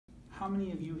how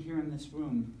many of you here in this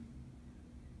room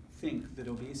think that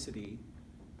obesity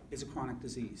is a chronic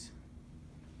disease?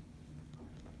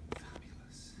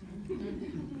 Fabulous.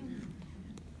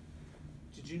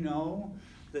 Did you know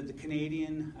that the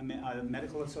Canadian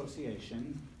Medical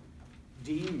Association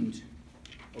deemed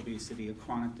obesity a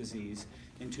chronic disease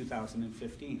in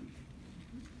 2015?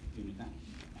 You knew that?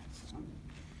 Excellent.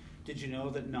 Did you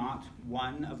know that not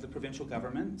one of the provincial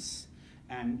governments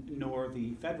and nor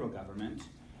the federal government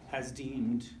has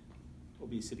deemed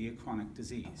obesity a chronic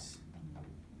disease?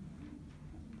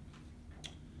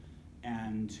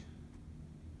 And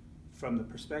from the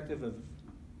perspective of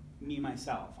me,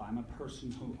 myself, I'm a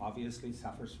person who obviously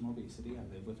suffers from obesity. I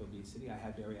live with obesity. I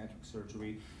had bariatric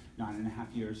surgery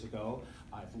 9.5 years ago.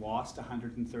 I've lost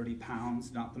 130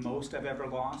 pounds, not the most I've ever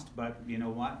lost, but you know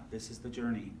what? This is the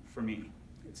journey for me.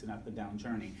 It's an up and down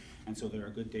journey. And so there are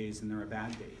good days and there are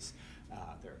bad days.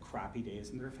 There are crappy days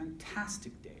and there are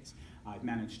fantastic days. I've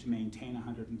managed to maintain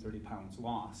 130 pounds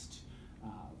lost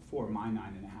for my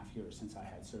 9.5 years since I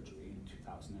had surgery in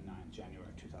 2009,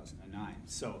 January 2009.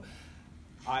 So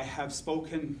I have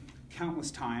spoken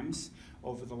countless times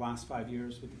over the last 5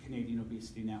 years with the Canadian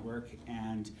Obesity Network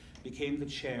and became the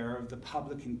chair of the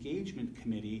Public Engagement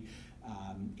Committee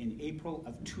in April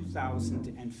of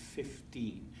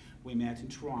 2015. We met in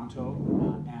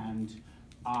Toronto and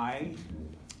I,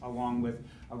 along with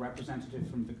a representative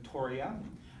from Victoria,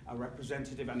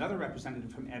 another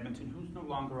representative from Edmonton, who's no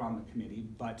longer on the committee,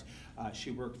 but she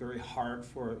worked very hard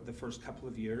for the first couple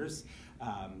of years.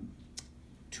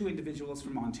 2 individuals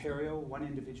from Ontario, 1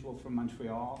 individual from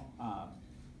Montreal.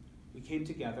 We came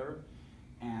together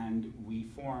and we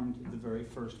formed the very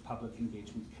first Public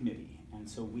Engagement Committee. And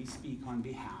so we speak on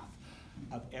behalf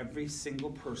of every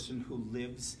single person who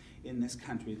lives in this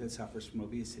country that suffers from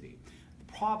obesity.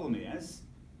 The problem is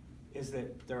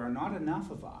that there are not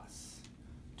enough of us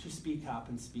to speak up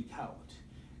and speak out.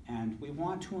 And we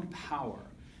want to empower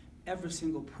every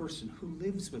single person who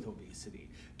lives with obesity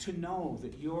to know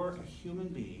that you're a human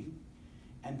being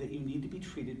and that you need to be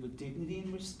treated with dignity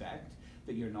and respect,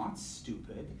 that you're not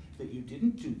stupid, that you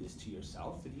didn't do this to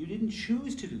yourself, that you didn't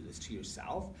choose to do this to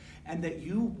yourself, and that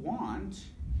you want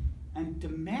and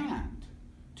demand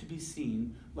to be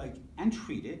seen like and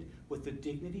treated with the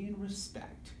dignity and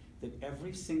respect that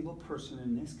every single person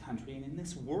in this country and in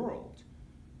this world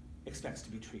expects to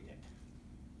be treated.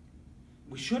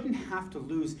 We shouldn't have to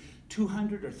lose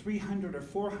 200 or 300 or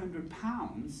 400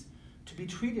 pounds to be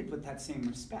treated with that same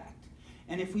respect.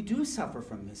 And if we do suffer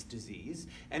from this disease,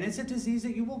 and it's a disease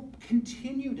that you will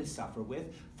continue to suffer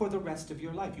with for the rest of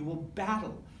your life, you will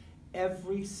battle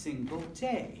every single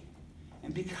day.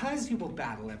 And because you will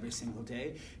battle every single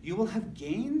day, you will have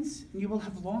gains and you will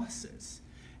have losses.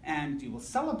 And you will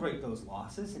celebrate those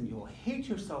losses and you will hate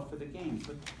yourself for the gains,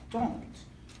 but don't.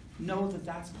 Know that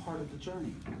that's part of the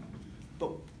journey.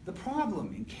 But the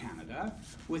problem in Canada,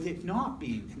 with it not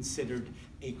being considered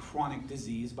a chronic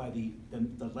disease by the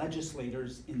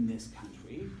legislators in this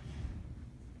country,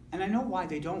 and I know why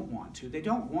they don't want to. They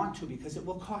don't want to because it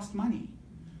will cost money.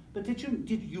 But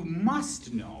you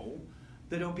must know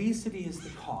that obesity is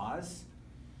the cause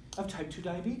of type 2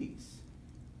 diabetes.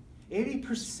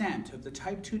 80% of the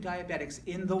type 2 diabetics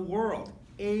in the world,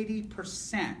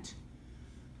 80%,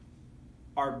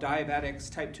 are diabetics,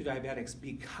 type 2 diabetics,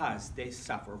 because they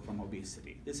suffer from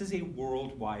obesity. This is a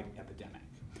worldwide epidemic.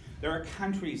 There are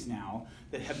countries now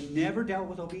that have never dealt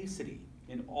with obesity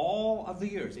in all of the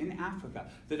years, in Africa,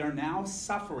 that are now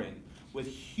suffering with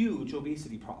huge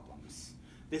obesity problems.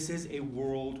 This is a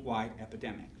worldwide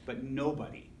epidemic, but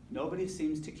nobody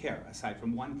seems to care, aside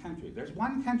from one country. There's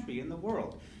one country in the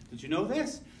world, did you know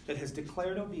this, that has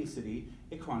declared obesity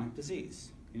a chronic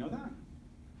disease. You know that?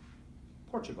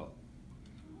 Portugal.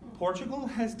 Portugal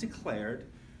has declared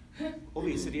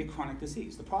obesity a chronic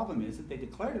disease. The problem is that they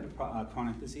declared it a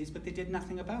chronic disease, but they did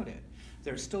nothing about it.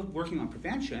 They're still working on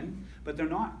prevention, but they're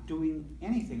not doing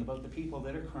anything about the people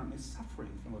that are currently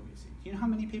suffering from obesity. Do you know how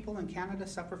many people in Canada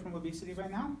suffer from obesity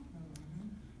right now?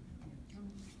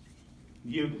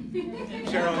 You,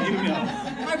 Cheryl, you know.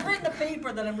 I've read the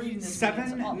paper that I'm reading this.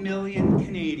 7 million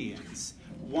Canadians,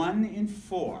 1 in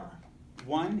 4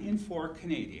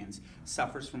 Canadians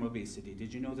suffers from obesity.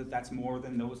 Did you know that that's more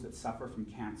than those that suffer from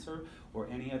cancer or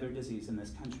any other disease in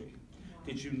this country?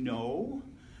 Did you know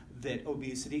that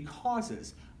obesity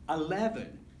causes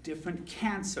 11 different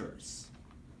cancers?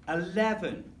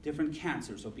 11 different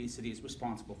cancers obesity is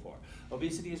responsible for.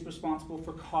 Obesity is responsible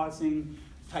for causing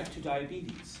type 2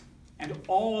 diabetes and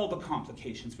all the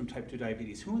complications from type 2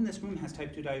 diabetes. Who in this room has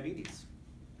type 2 diabetes?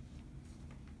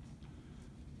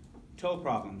 Toe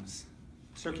problems,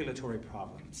 circulatory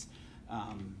problems,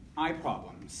 eye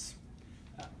problems,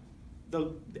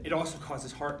 it also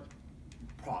causes heart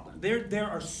problems. There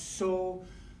are so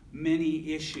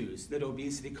many issues that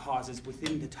obesity causes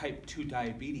within the type 2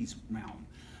 diabetes realm.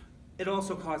 It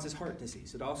also causes heart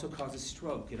disease. It also causes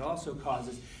stroke. It also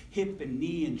causes hip and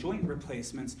knee and joint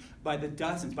replacements by the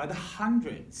dozens, by the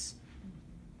hundreds.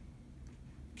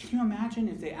 Can you imagine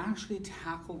if they actually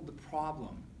tackled the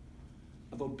problem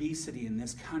of obesity in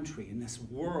this country, in this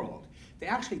world? They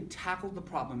actually tackled the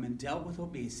problem and dealt with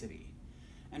obesity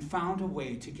and found a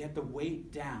way to get the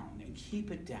weight down and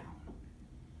keep it down.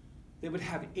 They would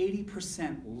have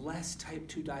 80% less type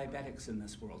 2 diabetics in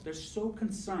this world. They're so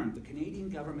concerned, the Canadian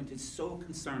government is so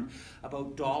concerned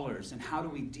about dollars and how do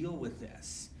we deal with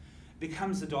this. It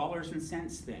becomes a dollars and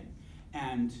cents thing.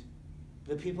 And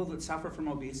the people that suffer from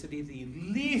obesity, the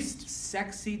least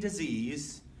sexy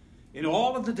disease in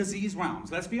all of the disease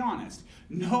realms, let's be honest.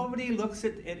 Nobody looks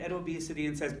at obesity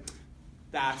and says,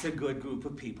 that's a good group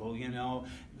of people, you know.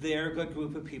 They're a good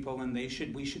group of people and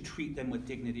we should treat them with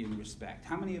dignity and respect.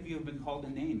 How many of you have been called a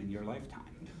name in your lifetime?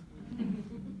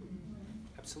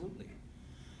 Absolutely.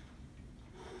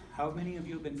 How many of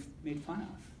you have been made fun of?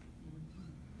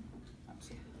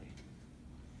 Absolutely.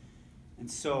 And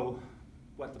so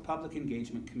what the Public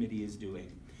Engagement Committee is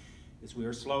doing is we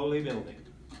are slowly building,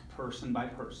 person by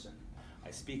person.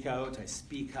 I speak out, I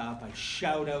speak up, I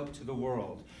shout out to the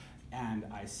world. And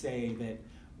I say that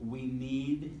we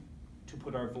need to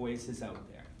put our voices out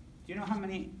there. Do you know how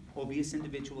many obese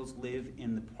individuals live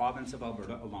in the province of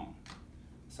Alberta alone,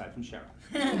 aside from Cheryl?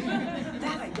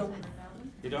 That I don't know.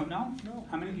 You don't know? No.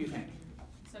 How many do you think?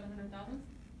 700,000?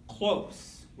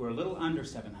 Close. We're a little under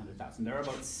 700,000. There are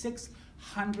about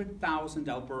 600,000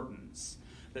 Albertans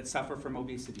that suffer from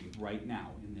obesity right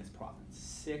now in this province.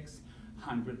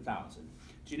 600,000.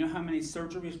 Do you know how many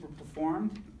surgeries were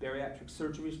performed? Bariatric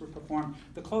surgeries were performed.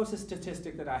 The closest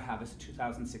statistic that I have is a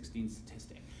 2016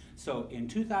 statistic. So in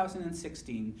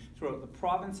 2016, throughout the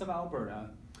province of Alberta,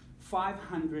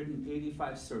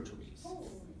 585 surgeries.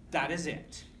 That is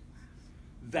it.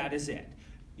 That is it.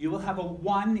 You will have a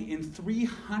 1 in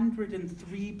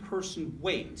 303 person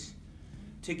wait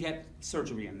to get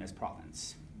surgery in this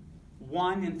province.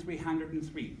 1 in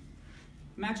 303.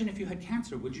 Imagine if you had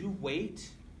cancer, would you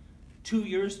wait 2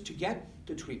 years to get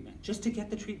the treatment, just to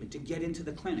get the treatment, to get into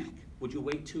the clinic? Would you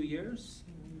wait 2 years?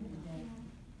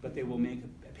 But they will make a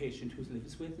patient who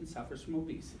lives with and suffers from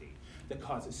obesity that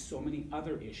causes so many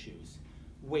other issues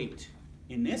wait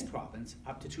in this province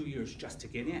up to 2 years just to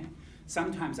get in,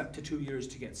 sometimes up to 2 years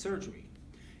to get surgery.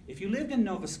 If you lived in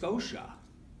Nova Scotia,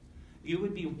 you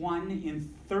would be 1 in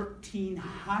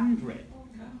 1,300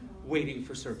 waiting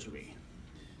for surgery.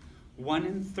 1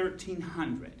 in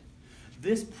 1,300.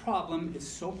 This problem is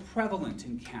so prevalent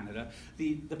in Canada.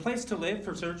 The place to live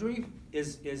for surgery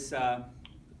is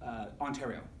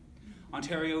Ontario.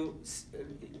 Ontario,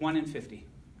 1 in 50.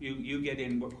 You get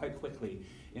in quite quickly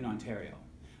in Ontario.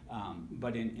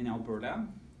 But in Alberta,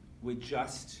 it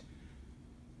just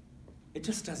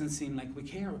doesn't seem like we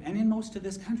care. And in most of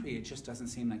this country, it just doesn't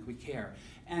seem like we care.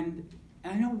 And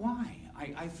I know why.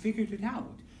 I figured it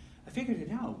out.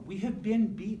 We have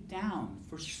been beat down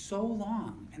for so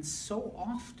long and so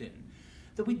often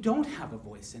that we don't have a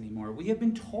voice anymore. We have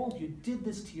been told, you did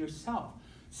this to yourself.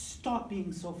 Stop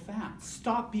being so fat.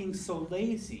 Stop being so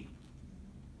lazy.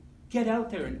 Get out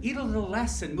there and eat a little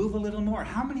less and move a little more.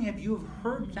 How many of you have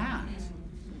heard that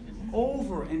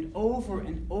over and over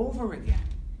and over again?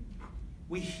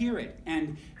 We hear it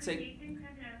and it's like, Nathan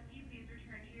Krasnowski, please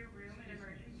return to your room in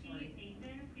emergency.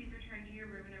 Nathan, please return to your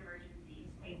room in emergency.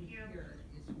 Thank you. Here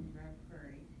is from Rev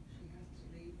Curry. She has to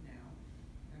leave now.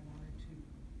 I wanted to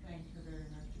thank her very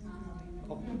much for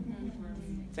coming.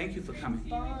 thank you for coming.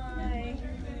 Bye.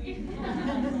 I'm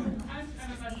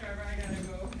a bus driver, I gotta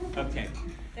go. Okay,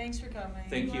 Thanks for coming.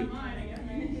 thank you.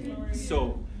 Mine,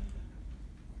 So,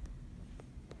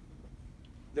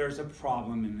 there's a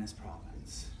problem in this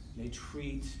province. They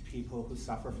treat people who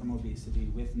suffer from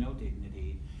obesity with no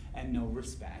dignity and no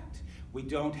respect. We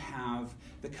don't have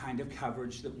the kind of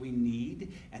coverage that we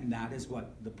need, and that is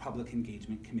what the Public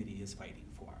Engagement Committee is fighting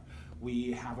for.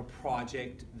 We have a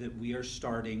project that we are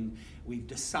starting. We've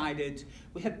decided,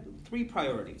 we had 3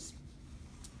 priorities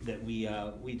that we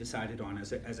decided on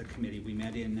as a committee. We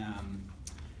met in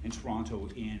Toronto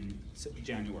in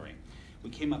January. We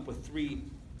came up with 3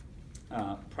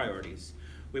 priorities.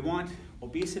 We want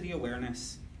obesity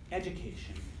awareness,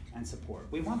 education, and support.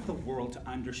 We want the world to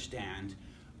understand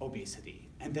obesity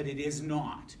and that it is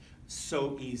not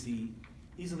so easily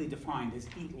defined as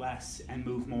eat less and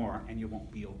move more and you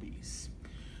won't be obese.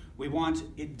 We want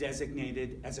it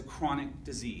designated as a chronic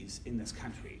disease in this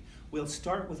country. We'll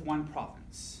start with 1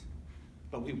 province,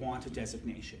 but we want a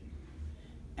designation.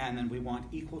 And then we want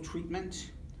equal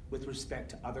treatment with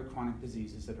respect to other chronic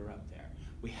diseases that are out there.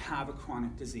 We have a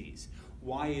chronic disease.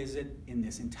 Why is it in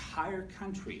this entire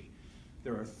country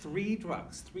there are 3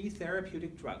 drugs, 3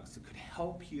 therapeutic drugs that could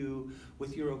help you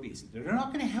with your obesity? They're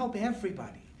not going to help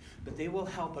everybody, but they will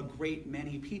help a great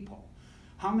many people.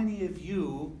 How many of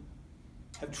you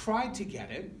have tried to get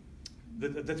it?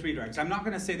 The 3 drugs. I'm not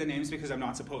going to say the names because I'm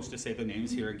not supposed to say the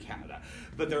names here in Canada,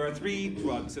 but there are 3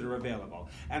 drugs that are available.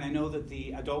 And I know that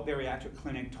the Adult Bariatric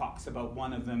Clinic talks about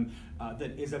one of them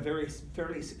that is a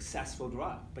fairly successful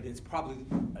drug, but it's probably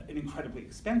an incredibly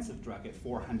expensive drug at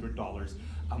 $400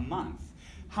 a month.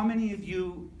 How many of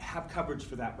you have coverage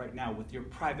for that right now with your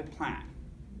private plan?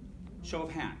 Show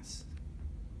of hands.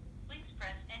 Please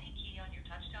press any key on your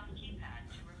touchtone keypad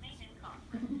to remain in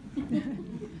conference.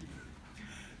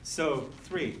 So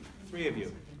 3 of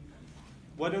you.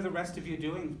 What are the rest of you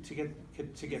doing to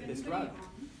get this drug?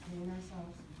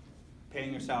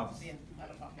 Paying yourselves. Yeah,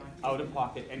 out of pocket. Out of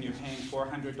pocket, and you're paying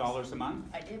 $400 a month?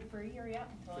 I did for a year, yeah,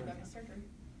 until I got the surgery.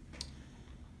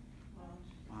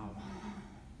 Wow.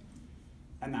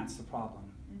 And that's the problem.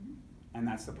 And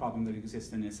that's the problem that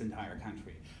exists in this entire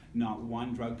country. Not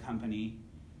one drug company,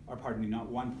 or pardon me, not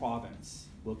one province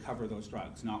will cover those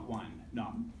drugs. Not one.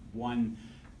 Not one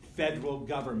federal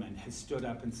government has stood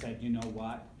up and said, you know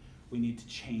what? We need to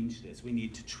change this. We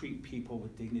need to treat people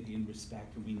with dignity and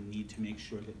respect, and we need to make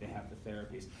sure that they have the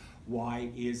therapies.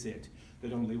 Why is it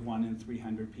that only 1 in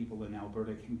 300 people in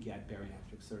Alberta can get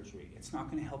bariatric surgery? It's not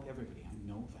going to help everybody. I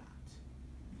know that.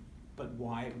 But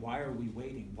why are we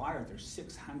waiting? Why are there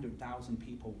 600,000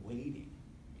 people waiting?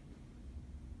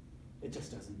 It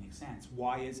just doesn't make sense.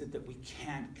 Why is it that we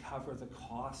can't cover the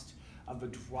cost of a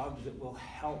drug that will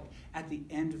help, at the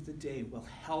end of the day, will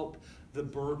help the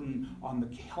burden on the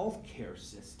healthcare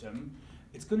system?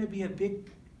 It's going to be a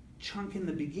big chunk in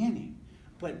the beginning,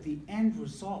 but the end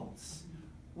results,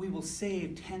 we will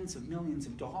save tens of millions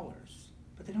of dollars,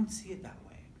 but they don't see it that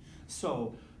way.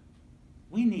 So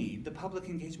the Public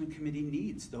Engagement Committee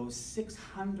needs those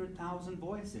 600,000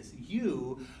 voices.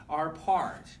 You are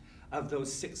part of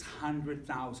those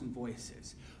 600,000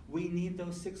 voices. We need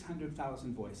those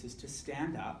 600,000 voices to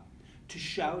stand up, to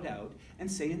shout out, and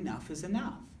say enough is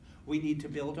enough. We need to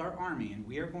build our army, and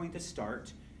we are going to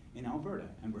start in Alberta.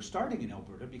 And we're starting in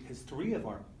Alberta because 3 of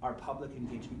our Public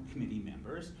Engagement Committee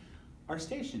members are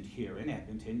stationed here in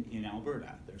Edmonton in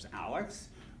Alberta. There's Alex,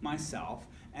 myself,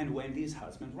 and Wendy's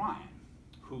husband, Ryan,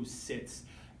 who sits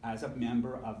as a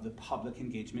member of the Public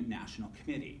Engagement National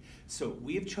Committee. So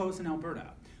we have chosen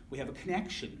Alberta. We have a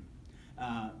connection.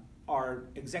 Our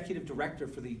executive director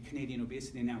for the Canadian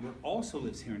Obesity Network also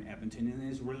lives here in Edmonton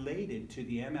and is related to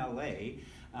the MLA,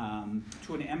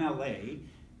 to an MLA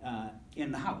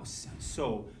in the House.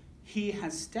 So he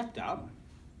has stepped up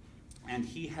and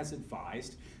he has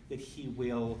advised that he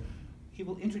will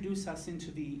introduce us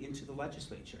into the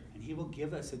legislature, and he will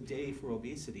give us a day for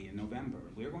obesity in November.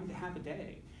 We're going to have a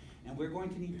day, and we're going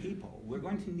to need people. We're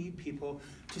going to need people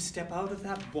to step out of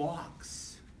that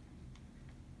box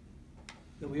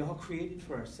that we all created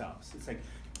for ourselves. It's like,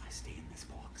 I stay in this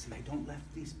box, and I don't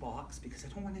left this box because I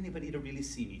don't want anybody to really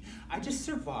see me. I just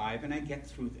survive, and I get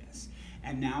through this.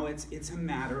 And now it's a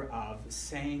matter of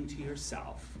saying to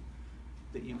yourself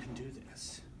that you can do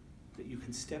this, that you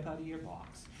can step out of your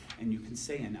box, and you can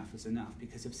say enough is enough.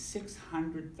 Because if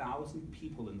 600,000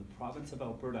 people in the province of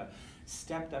Alberta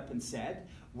stepped up and said,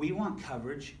 we want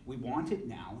coverage, we want it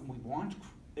now, and we want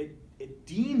it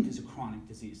deemed as a chronic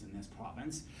disease in this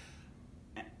province,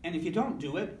 and if you don't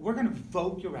do it, we're going to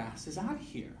vote your asses out of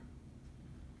here.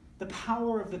 The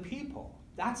power of the people,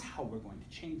 that's how we're going to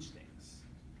change things.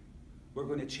 We're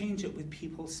going to change it with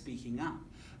people speaking up,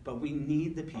 but we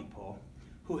need the people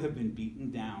who have been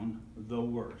beaten down the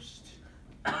worst.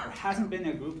 There hasn't been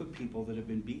a group of people that have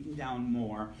been beaten down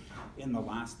more in the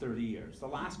last 30 years. The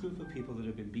last group of people that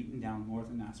have been beaten down more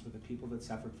than us were the people that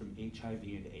suffered from HIV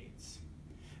and AIDS.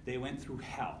 They went through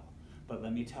hell, but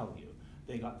let me tell you,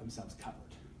 they got themselves covered.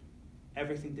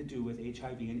 Everything to do with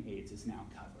HIV and AIDS is now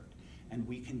covered, and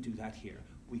we can do that here.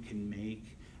 We can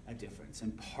make a difference,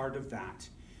 and part of that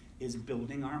is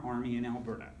building our army in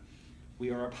Alberta. We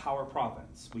are a power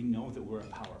province. We know that we're a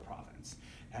power province.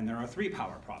 And there are 3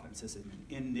 power provinces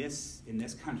in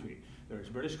this country. There is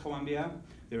British Columbia,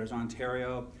 there is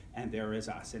Ontario, and there is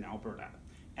us in Alberta.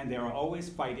 And they are always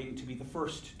fighting to be the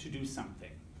first to do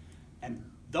something. And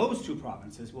those 2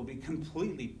 provinces will be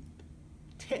completely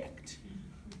ticked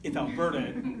if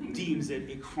Alberta deems it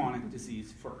a chronic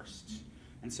disease first.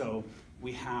 And so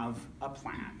we have a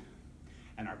plan.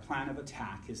 And our plan of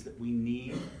attack is that we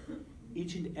need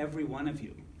each and every one of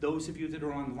you, Those of you that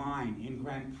are online in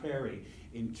Grand Prairie,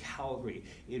 in Calgary,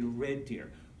 in Red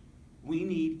Deer, we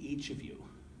need each of you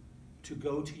to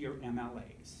go to your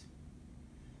MLAs,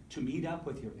 to meet up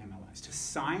with your MLAs, to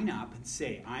sign up and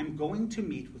say, I'm going to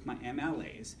meet with my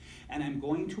MLAs, and I'm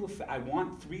going to, I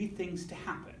want 3 things to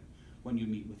happen when you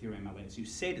meet with your MLAs. You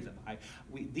say to them,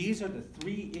 these are the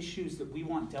 3 issues that we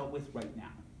want dealt with right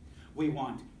now. We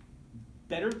want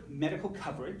better medical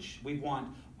coverage. We want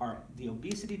the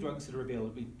obesity drugs that are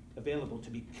available to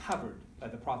be covered by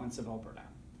the province of Alberta.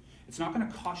 It's not going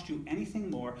to cost you anything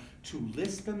more to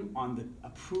list them on the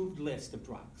approved list of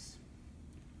drugs.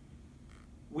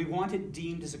 We want it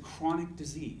deemed as a chronic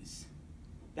disease.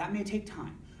 That may take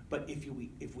time, but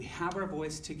if we have our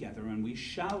voice together and we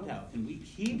shout out and we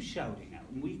keep shouting out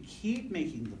and we keep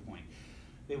making the point,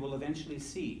 they will eventually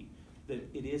see that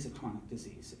it is a chronic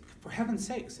disease. For heaven's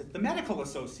sakes, if the Medical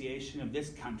Association of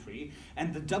this country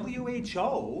and the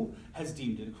WHO has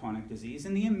deemed it a chronic disease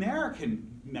and the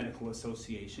American Medical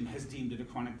Association has deemed it a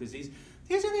chronic disease,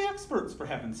 these are the experts, for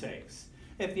heaven's sakes.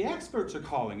 If the experts are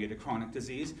calling it a chronic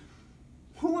disease,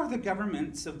 who are the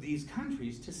governments of these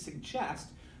countries to suggest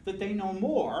that they know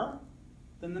more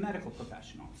than the medical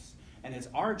professionals? And it's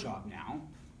our job now,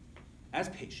 as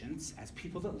patients, as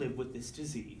people that live with this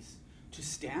disease, to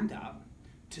stand up,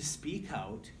 to speak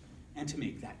out, and to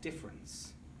make that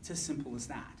difference. It's as simple as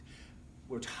that.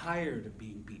 We're tired of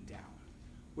being beat down.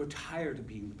 We're tired of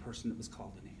being the person that was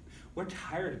called a name. We're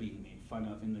tired of being made fun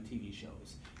of in the TV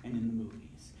shows and in the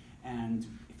movies. And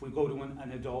if we go to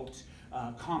an adult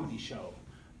comedy show,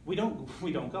 we don't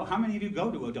go. How many of you go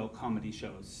to adult comedy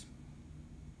shows?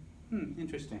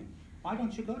 Interesting. Why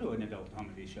don't you go to an adult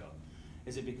comedy show?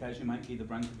 Is it because you might be the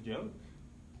brunt of the joke?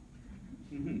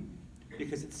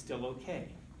 Because it's still okay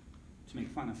to make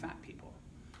fun of fat people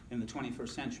in the 21st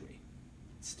century.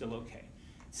 It's still okay.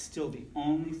 It's still the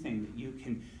only thing that you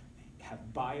can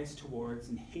have bias towards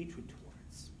and hatred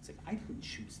towards. It's like, I didn't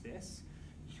choose this.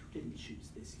 You didn't choose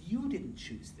this. You didn't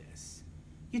choose this.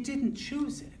 You didn't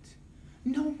choose it.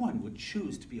 No one would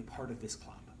choose to be a part of this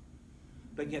club.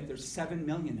 But yet there's 7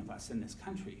 million of us in this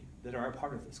country that are a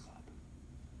part of this club.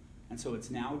 And so it's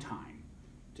now time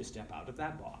to step out of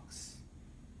that box,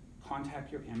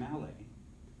 contact your MLA,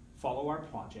 follow our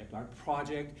project. Our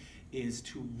project is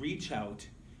to reach out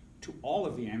to all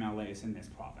of the MLAs in this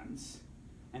province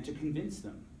and to convince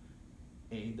them,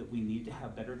 A, that we need to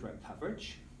have better drug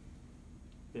coverage,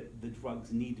 that the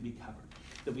drugs need to be covered,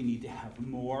 that we need to have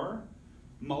more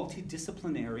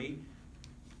multidisciplinary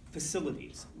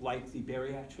facilities like the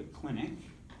bariatric clinic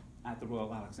at the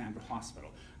Royal Alexandra Hospital.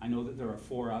 I know that there are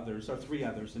 3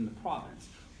 others in the province.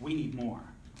 We need more.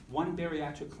 One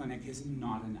bariatric clinic is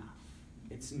not enough.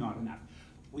 It's not enough.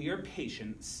 We are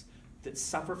patients that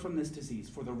suffer from this disease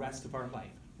for the rest of our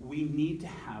life. We need to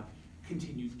have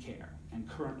continued care. And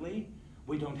currently,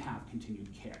 we don't have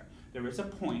continued care. There is a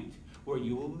point where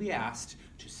you will be asked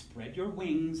to spread your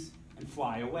wings and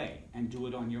fly away and do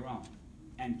it on your own.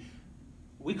 And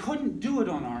we couldn't do it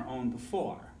on our own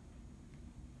before.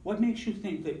 What makes you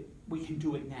think that we can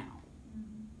do it now?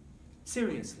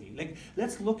 Seriously, like,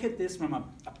 let's look at this from a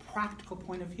practical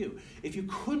point of view. If you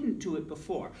couldn't do it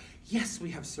before, yes, we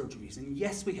have surgeries and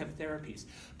yes, we have therapies,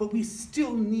 but we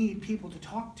still need people to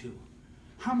talk to.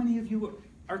 How many of you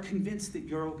are convinced that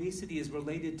your obesity is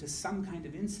related to some kind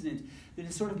of incident that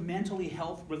is sort of mentally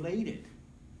health related?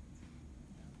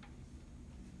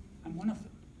 I'm one of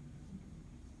them.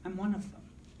 I'm one of them.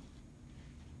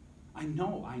 I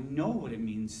know what it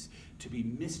means to be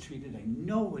mistreated. I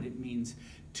know what it means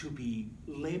to be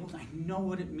labeled. I know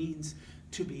what it means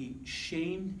to be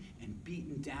shamed and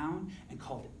beaten down and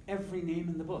called every name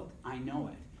in the book. I know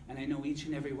it. And I know each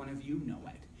and every one of you know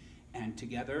it. And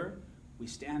together, we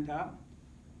stand up,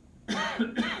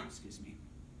 excuse me,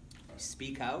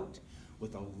 speak out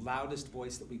with the loudest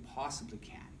voice that we possibly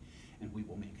can, and we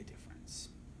will make a difference.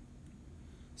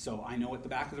 So I know at the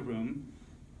back of the room,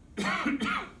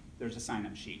 there's a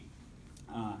sign-up sheet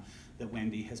that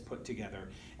Wendy has put together.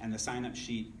 And the sign-up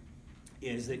sheet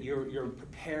is that you're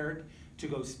prepared to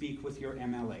go speak with your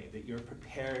MLA, that you're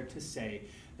prepared to say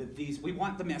that we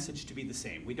want the message to be the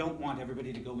same. We don't want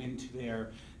everybody to go into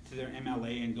their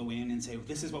MLA and go in and say,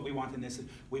 this is what we want and this is,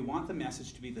 we want the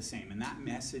message to be the same. And that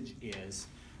message is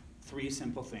 3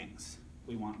 simple things.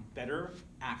 We want better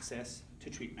access to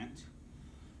treatment.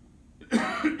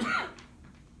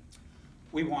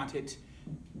 We want it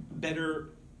better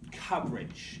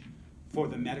coverage for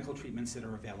the medical treatments that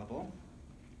are available,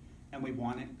 and we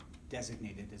want it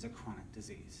designated as a chronic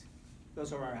disease.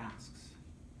 Those are our asks.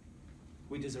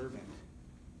 We deserve it.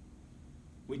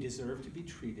 We deserve to be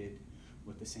treated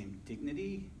with the same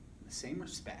dignity, the same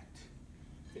respect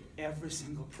that every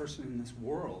single person in this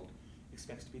world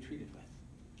expects to be treated with.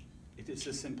 It is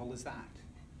as simple as that.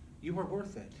 You are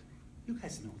worth it. You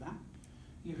guys know that.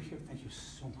 You're here, thank you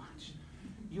so much.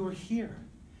 You are here,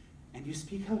 and you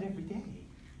speak out every day,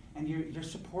 and you're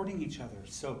supporting each other.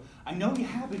 So I know you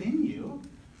have it in you,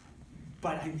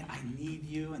 but I need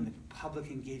you, and the Public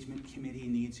Engagement Committee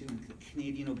needs you, and the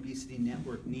Canadian Obesity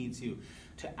Network needs you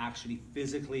to actually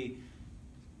physically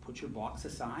put your box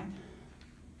aside,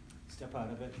 step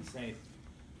out of it and say,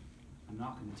 I'm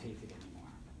not going to take it anymore.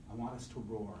 I want us to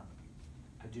roar.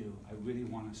 I do. I really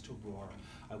want us to roar.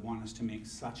 I want us to make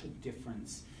such a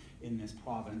difference in this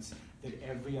province that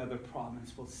every other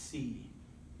province will see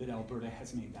that Alberta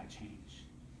has made that change.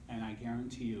 And I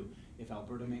guarantee you, if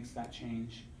Alberta makes that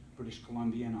change, British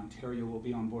Columbia and Ontario will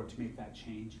be on board to make that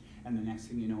change, and the next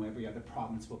thing you know, every other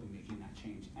province will be making that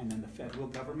change. And then the federal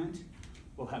government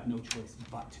will have no choice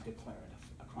but to declare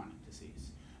it a chronic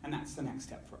disease. And that's the next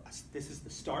step for us. This is the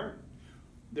start.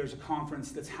 There's a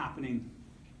conference that's happening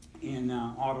in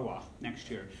Ottawa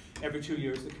next year. Every 2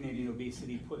 years, the Canadian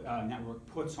Obesity Network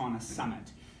puts on a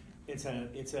summit. It's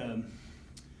a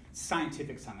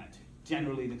scientific summit,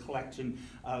 generally the collection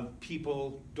of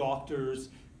people, doctors,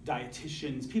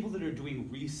 dietitians, people that are doing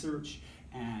research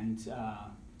and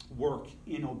work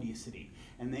in obesity.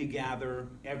 And they gather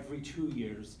every 2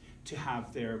 years to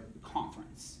have their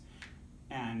conference.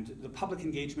 And the Public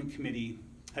Engagement Committee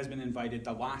has been invited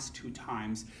the last 2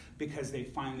 times because they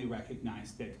finally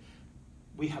recognized that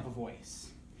we have a voice.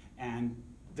 And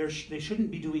they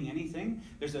shouldn't be doing anything.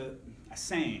 There's a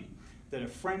saying that a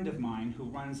friend of mine who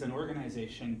runs an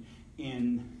organization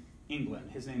in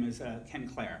England, his name is Ken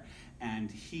Clare,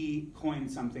 and he coined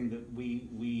something that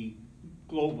we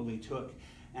globally took,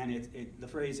 and the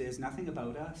phrase is, nothing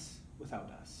about us without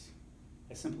us.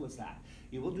 As simple as that.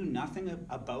 You will do nothing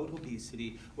about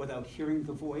obesity without hearing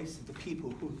the voice of the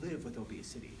people who live with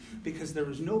obesity, because there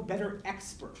is no better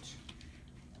expert.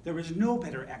 There is no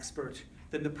better expert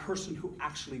than the person who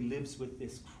actually lives with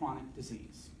this chronic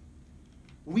disease.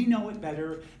 We know it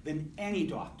better than any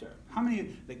doctor. How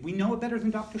many, we know it better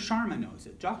than Dr. Sharma knows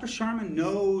it. Dr. Sharma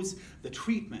knows the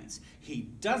treatments. He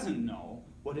doesn't know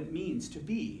what it means to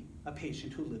be a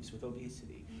patient who lives with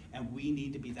obesity. And we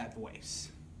need to be that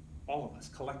voice. All of us,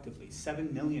 collectively,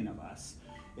 7 million of us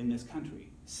in this country,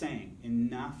 saying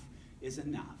enough is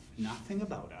enough. Nothing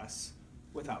about us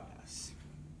without us.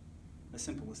 As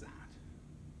simple as that.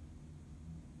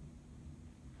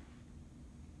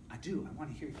 I do. I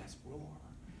want to hear you guys roar.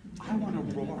 I want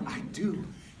to roar. I do.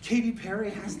 Katy Perry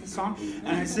has the song,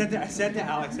 and I said to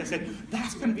Alex, I said,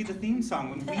 that's going to be the theme song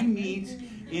when we meet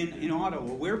in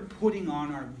Ottawa. We're putting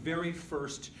on our very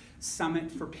first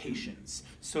Summit for Patients.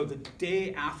 So the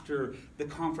day after the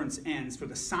conference ends, for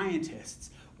the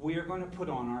scientists, we're going to put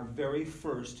on our very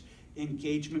first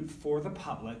engagement for the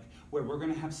public, where we're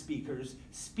going to have speakers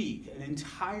speak an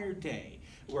entire day.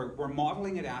 We're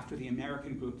modeling it after the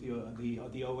American group,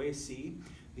 the OAC,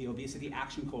 the Obesity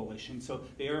Action Coalition. So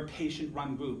they are a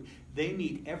patient-run group. They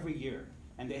meet every year,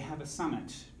 and they have a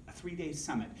summit, a 3-day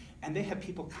summit, and they have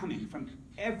people coming from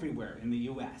everywhere in the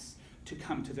US to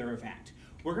come to their event.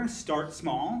 We're going to start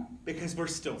small because we're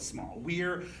still small.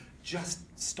 We're just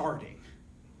starting.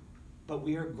 But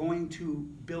we are going to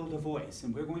build a voice,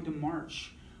 and we're going to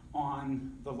march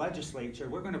on the legislature.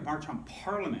 We're going to march on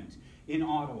Parliament in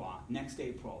Ottawa next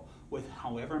April with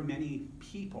however many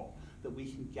people that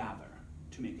we can gather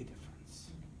to make a difference.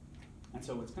 And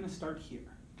so it's going to start here.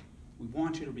 We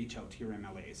want you to reach out to your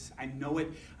MLAs. I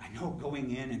know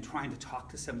going in and trying to talk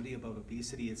to somebody about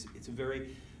obesity, it's a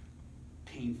very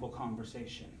painful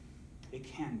conversation. It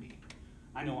can be.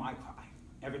 I know I cry.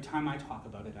 Every time I talk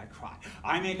about it, I cry.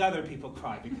 I make other people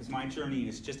cry because my journey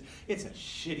is it's a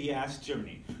shitty-ass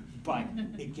journey, but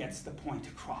it gets the point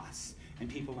across, and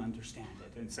people understand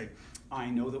it. And it's like, I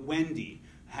know that Wendy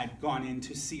had gone in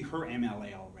to see her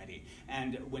MLA already,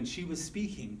 and when she was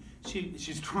speaking,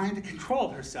 she's trying to control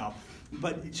herself,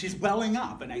 but she's welling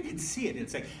up, and I can see it.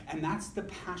 It's like, and that's the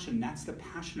passion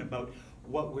about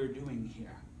what we're doing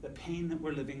here. The pain that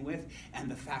we're living with, and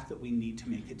the fact that we need to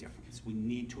make a difference. We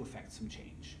need to affect some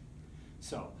change.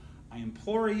 So I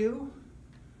implore you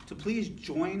to please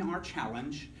join our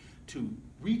challenge to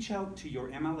reach out to your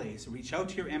MLAs, reach out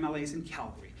to your MLAs in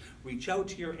Calgary, reach out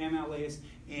to your MLAs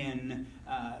in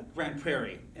Grand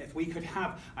Prairie. If we could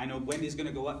have, I know Wendy's going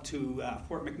to go up to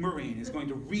Fort McMurray and is going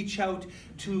to reach out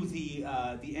to the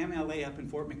MLA up in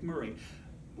Fort McMurray.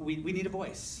 We need a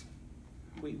voice.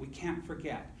 We can't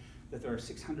forget that there are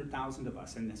 600,000 of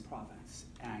us in this province,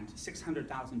 and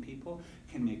 600,000 people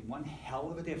can make one hell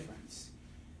of a difference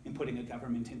in putting a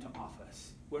government into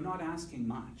office. We're not asking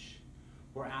much.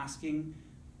 We're asking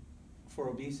for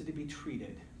obesity to be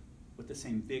treated with the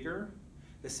same vigor,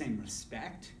 the same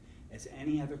respect as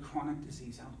any other chronic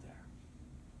disease out there.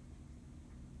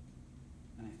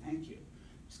 And I thank you.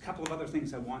 Just a couple of other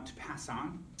things I want to pass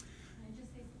on. Can I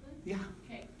just say something? Yeah.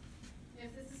 Okay.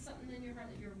 If this is something in your heart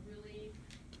that you're really,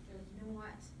 you know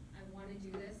what, I want to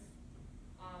do this,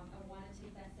 I want to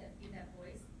take that step, be that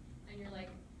voice, and you're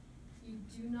like, you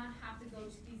do not have to go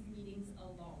to these meetings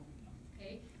alone,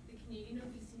 okay? The Canadian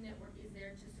Obesity Network is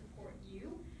there to support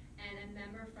you, and a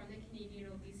member from the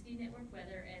Canadian Obesity Network,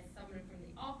 whether it's someone from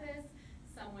the office,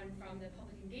 someone from the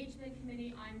Public Engagement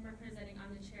Committee, I'm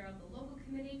the chair of the local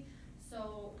committee,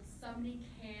 so somebody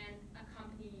can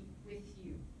accompany with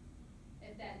you,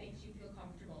 if that makes you feel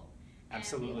comfortable.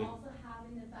 Absolutely. And we also have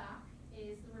in the back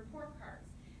is the report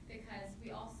cards, because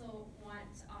we also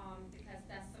want, because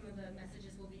that's some of the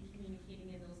messages we'll be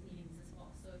communicating in those meetings as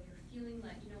well. So if you're feeling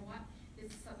like, you know what,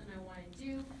 this is something I want to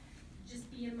do,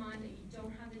 just be in mind that you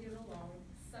don't have to do it alone.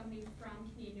 Somebody from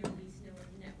Canadian Obesity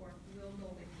Network will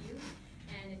go with you.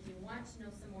 And if you want to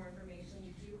know some more information,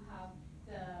 you do have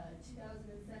the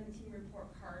 2017 report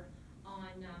card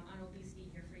on obesity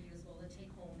here for you as well to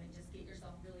take home and just get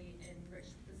yourself really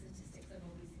enriched with the statistics of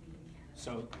obesity in Canada.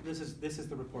 So this is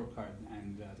the report card,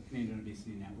 and the Canadian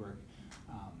Obesity Network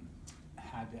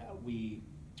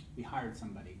we hired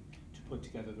somebody to put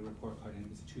together the report card, and it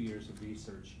was 2 years of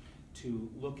research to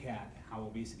look at how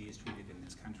obesity is treated in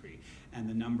this country, and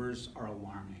the numbers are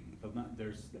alarming.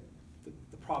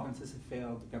 The provinces have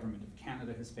failed, the government of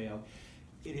Canada has failed.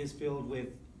 It is filled with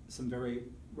some very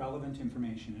relevant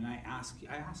information, and I ask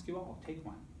you all, take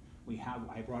one.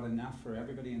 I brought enough for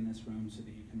everybody in this room so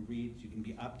that you can read, you can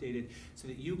be updated, so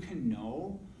that you can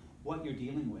know what you're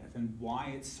dealing with and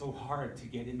why it's so hard to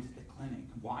get into the clinic.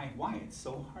 Why it's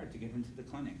so hard to get into the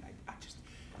clinic.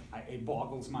 It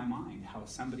boggles my mind how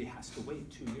somebody has to wait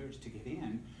 2 years to get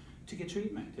in to get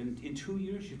treatment. And in 2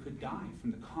 years you could die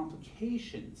from the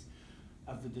complications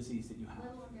of the disease that you have.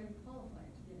 Let alone getting qualified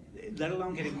to get it. Let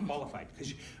alone getting qualified.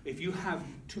 Because if you have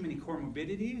too many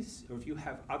comorbidities, or if you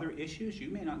have other issues, you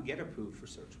may not get approved for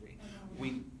surgery.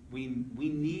 We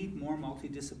need more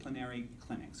multidisciplinary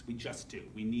clinics. We just do.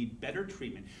 We need better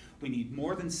treatment. We need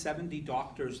more than 70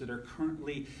 doctors that are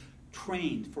currently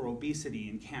trained for obesity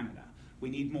in Canada. We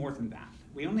need more than that.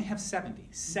 We only have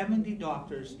 70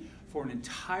 doctors for an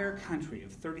entire country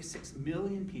of 36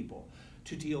 million people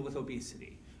to deal with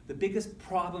obesity. The biggest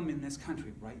problem in this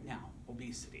country right now,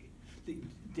 obesity.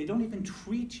 They don't even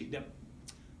treat you,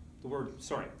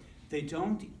 they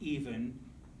don't even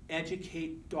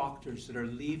educate doctors that are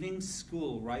leaving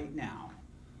school right now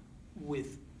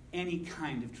with any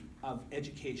kind of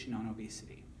education on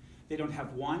obesity. They don't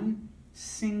have one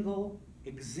single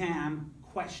exam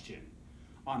question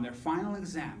on their final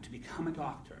exam to become a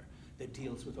doctor that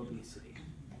deals with obesity.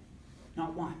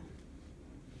 Not one.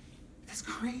 That's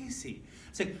crazy.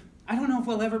 It's like, I don't know if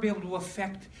we'll ever be able to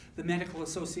affect the Medical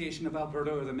Association of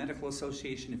Alberta or the Medical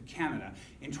Association of Canada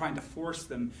in trying to force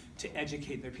them to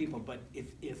educate their people, but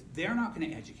if they're not going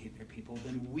to educate their people,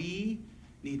 then we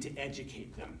need to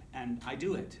educate them. And I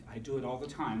do it all the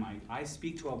time. I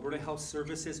speak to Alberta Health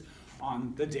Services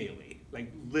on the daily,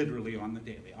 like literally on the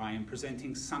daily. I am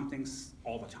presenting something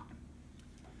all the time.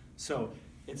 So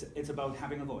it's about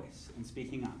having a voice and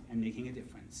speaking up and making a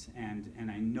difference. And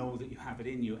I know that you have it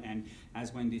in you. And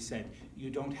as Wendy said, you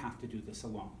don't have to do this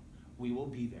alone. We will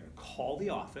be there. Call the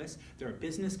office. There are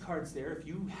business cards there. If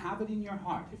you have it in your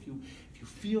heart, if you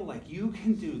feel like you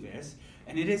can do this,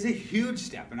 and it is a huge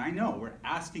step, and I know we're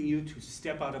asking you to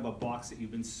step out of a box that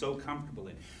you've been so comfortable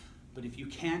in, but if you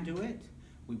can do it,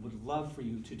 we would love for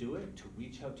you to do it, to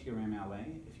reach out to your MLA.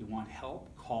 If you want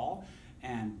help, call,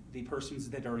 and the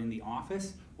persons that are in the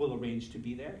office will arrange to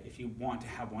be there. If you want to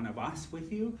have one of us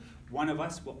with you, one of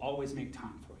us will always make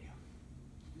time for you.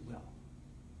 We will.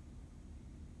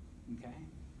 Okay?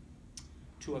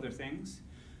 2 other things.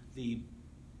 The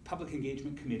Public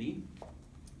Engagement Committee,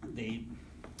 the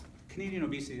Canadian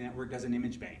Obesity Network does an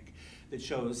image bank that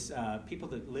shows people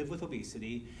that live with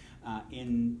obesity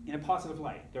in a positive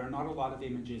light. There are not a lot of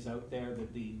images out there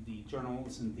that the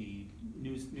journals and the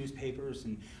newspapers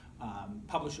and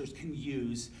publishers can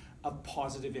use of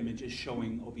positive images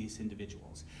showing obese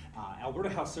individuals. Alberta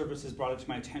Health Services brought it to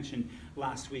my attention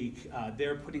last week.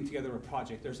 They're putting together a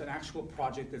project. There's an actual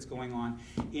project that's going on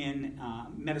in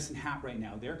Medicine Hat right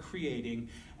now. They're creating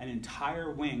an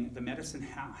entire wing, the Medicine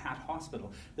Hat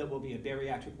Hospital, that will be a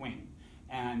bariatric wing.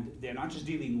 And they're not just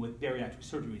dealing with bariatric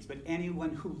surgeries, but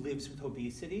anyone who lives with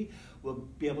obesity will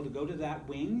be able to go to that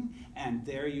wing, and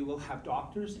there you will have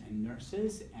doctors and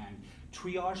nurses and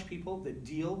triage people that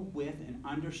deal with and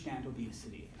understand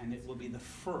obesity. And it will be the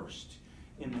first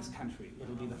in this country.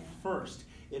 It'll be the first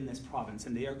in this province,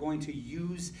 and they are going to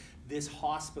use this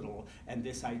hospital and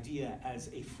this idea as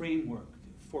a framework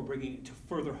for bringing it to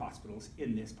further hospitals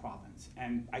in this province.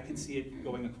 And I can see it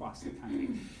going across the country.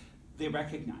 They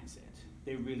recognize it.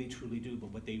 They really, truly do.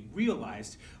 But what they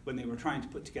realized when they were trying to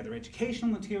put together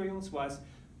educational materials was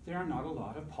there are not a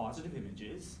lot of positive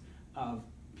images of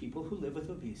people who live with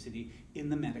obesity in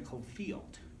the medical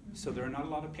field. So there are not a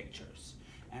lot of pictures.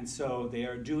 And so they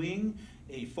are doing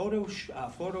a photo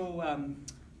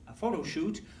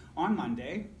shoot on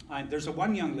Monday. There's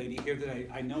one young lady here that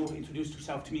I know introduced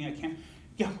herself to me. I can't.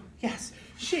 Yes,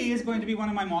 she is going to be one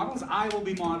of my models. I will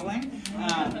be modeling.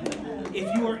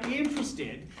 If you are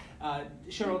interested,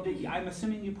 Cheryl, I'm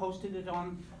assuming you posted it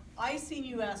on? I seen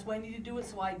you ask Wendy to do it,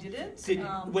 so I did it.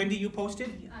 Wendy, you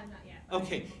posted? Not yet.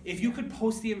 Okay, if you could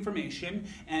post the information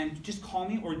and just call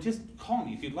me, or just call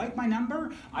me. If you'd like my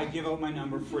number, I give out my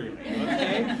number freely,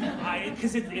 okay?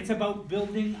 Because it's about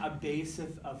building a base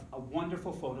of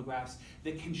wonderful photographs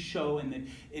that can show, and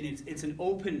it's an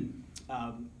open,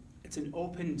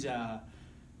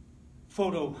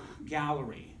 photo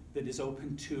gallery that is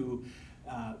open to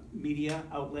media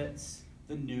outlets,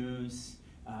 the news,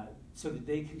 so that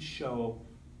they can show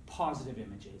positive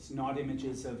images, not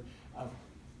images of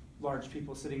large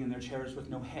people sitting in their chairs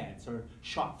with no heads, or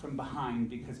shot from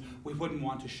behind, because we wouldn't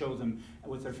want to show them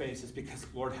with their faces, because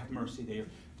Lord have mercy,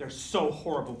 they're so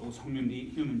horrible, those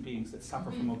human beings that suffer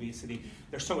from obesity.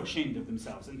 They're so ashamed of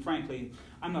themselves. And frankly,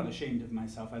 I'm not ashamed of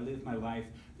myself. I lived my life.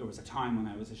 There was a time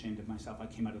when I was ashamed of myself. I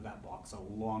came out of that box a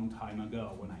long time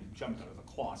ago when I jumped out of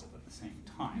the closet at the same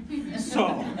time.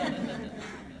 So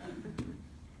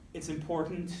it's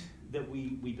important that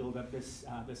we build up this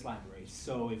library.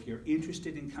 So if you're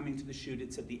interested in coming to the shoot,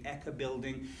 it's at the ECHA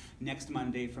building next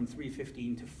Monday from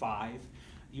 3:15 to 5.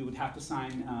 You would have to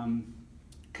sign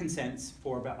consents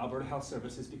for Alberta Health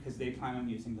Services, because they plan on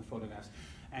using the photographs.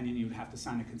 And then you would have to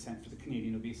sign a consent for the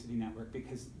Canadian Obesity Network,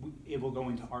 because it will go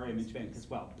into our image bank as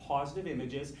well. Positive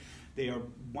images. They are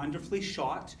wonderfully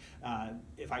shot.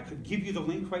 If I could give you the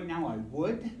link right now, I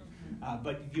would.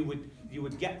 But you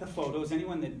would get the photos.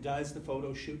 Anyone that does the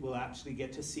photo shoot will actually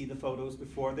get to see the photos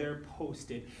before they're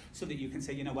posted, so that you can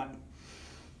say, you know what,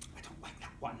 I don't like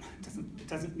that one. It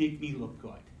doesn't make me look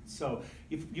good. So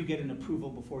you get an approval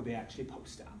before they actually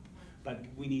post up. But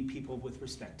we need people with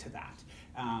respect to that.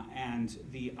 And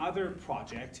the other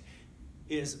project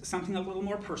is something a little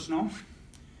more personal.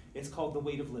 It's called The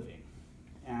Weight of Living.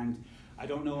 And I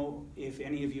don't know if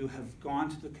any of you have gone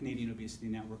to the Canadian Obesity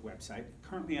Network website,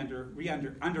 currently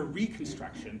under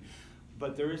reconstruction,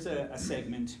 but there is a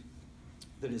segment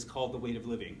that is called The Weight of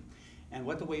Living. And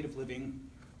what The Weight of Living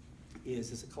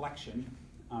is a collection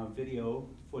of video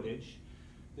footage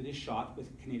that is shot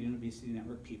with Canadian Obesity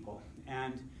Network people.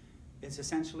 And it's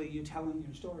essentially you telling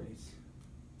your stories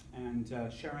and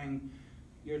sharing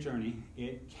your journey.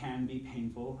 It can be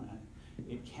painful.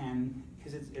 It can,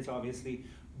 because it's obviously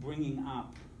bringing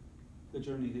up the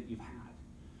journey that you've had.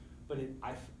 But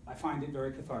I find it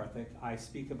very cathartic. I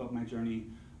speak about my journey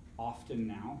often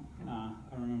now.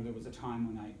 I remember there was a time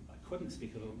when I couldn't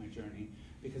speak about my journey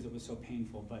because it was so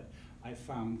painful, but I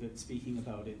found that speaking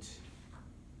about it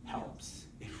helps.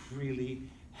 It really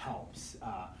helps.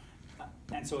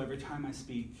 And so every time I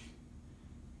speak,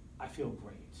 I feel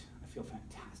great. I feel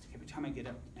fantastic. Every time I get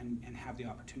up and have the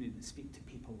opportunity to speak to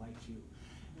people like you,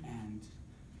 and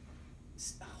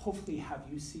hopefully have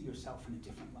you see yourself in a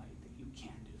different light, that you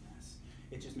can do this.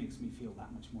 It just makes me feel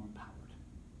that much more empowered,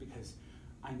 because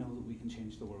I know that we can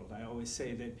change the world. I always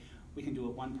say that we can do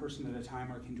it one person at a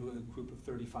time, or can do it a group of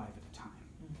 35 at a time,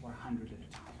 or 100 at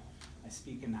a time. I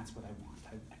speak, and that's what I want.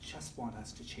 I just want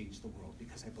us to change the world,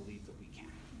 because I believe that we can.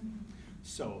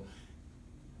 So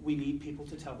we need people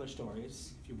to tell their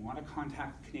stories. If you want to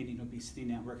contact the Canadian Obesity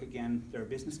Network, again, there are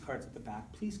business cards at the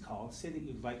back. Please call, say that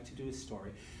you'd like to do a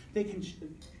story. They can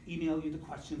email you the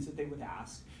questions that they would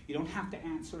ask. You don't have to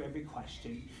answer every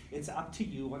question. It's up to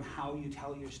you on how you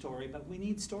tell your story, but we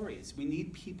need stories. We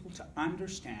need people to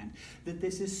understand that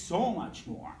this is so much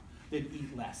more than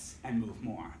eat less and move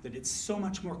more, that it's so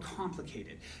much more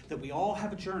complicated, that we all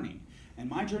have a journey. And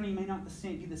my journey may not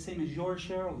be the same as yours,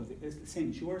 Cheryl, or the same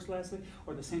as yours, Leslie,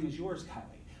 or the same as yours,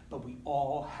 Kylie, but we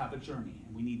all have a journey,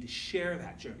 and we need to share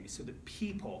that journey so that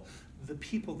the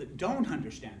people that don't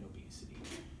understand obesity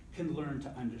can learn to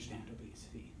understand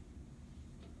obesity.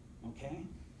 Okay?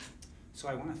 So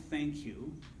I want to thank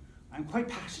you. I'm quite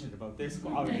passionate about this,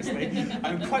 obviously.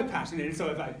 I'm quite passionate, and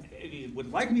so if you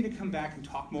would like me to come back and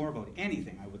talk more about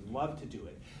anything, I would love to do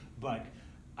it. But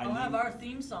I'll have our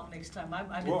theme song next time.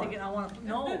 I've been Roar. thinking,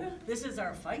 no, this is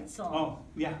our fight song. Oh,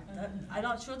 yeah. I'm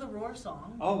not sure the Roar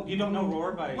song. Oh, you don't know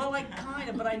Roar by... Well, like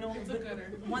kinda, but I know. It's a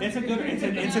gooder. It's a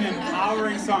good. It's an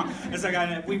empowering song. It's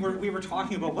like we were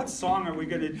talking about what song are we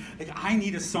gonna like. I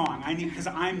need a song. Because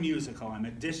I'm musical. I'm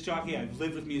a disc jockey. I've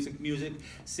lived with music. Music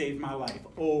saved my life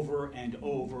over and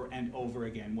over and over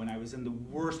again. When I was in the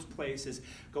worst places,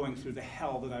 going through the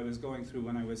hell that I was going through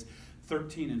when I was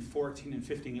 13 and 14 and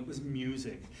 15, it was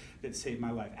music that saved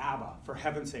my life. ABBA, for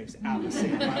heaven's sakes, ABBA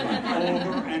saved my life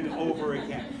over and over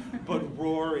again. But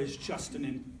Roar is just an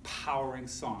empowering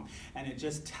song, and it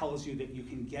just tells you that you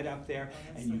can get up there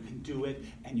and you can do it,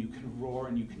 and you can roar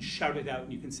and you can shout it out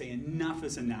and you can say enough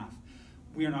is enough.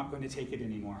 We are not going to take it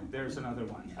anymore. There's another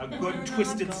one. A good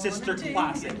Twisted Sister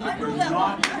classic. We're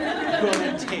not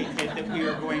going to take it, that we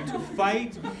are going to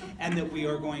fight and that we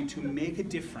are going to make a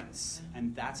difference.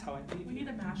 And that's how I leave We need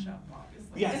a mashup,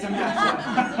 obviously. Yes, a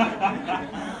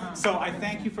mashup. So I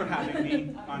thank you for having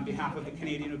me on behalf of the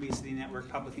Canadian Obesity Network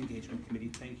Public Engagement Committee.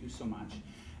 Thank you so much.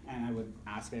 And I would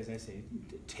ask, as I say,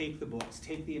 take the books,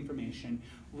 take the information,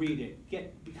 read it,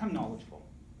 become knowledgeable.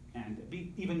 And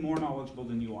be even more knowledgeable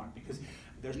than you are, because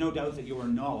there's no doubt that you are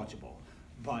knowledgeable,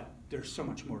 but there's so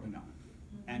much more to know.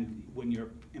 And when you're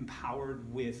empowered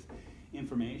with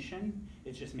information,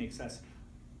 it just makes us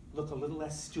look a little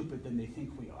less stupid than they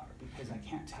think we are, because I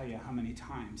can't tell you how many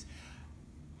times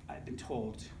I've been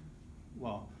told,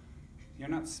 well, you're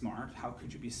not smart. How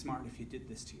could you be smart if you did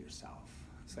this to yourself?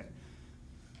 It's like,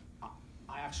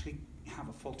 I actually have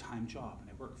a full-time job, and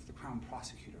I work for the Crown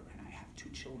Prosecutor, and I have 2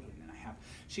 children, and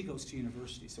she goes to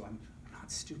university, so I'm not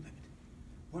stupid.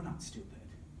 We're not stupid.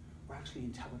 We're actually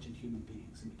intelligent human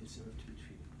beings, and we deserve to be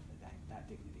treated with that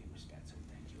dignity.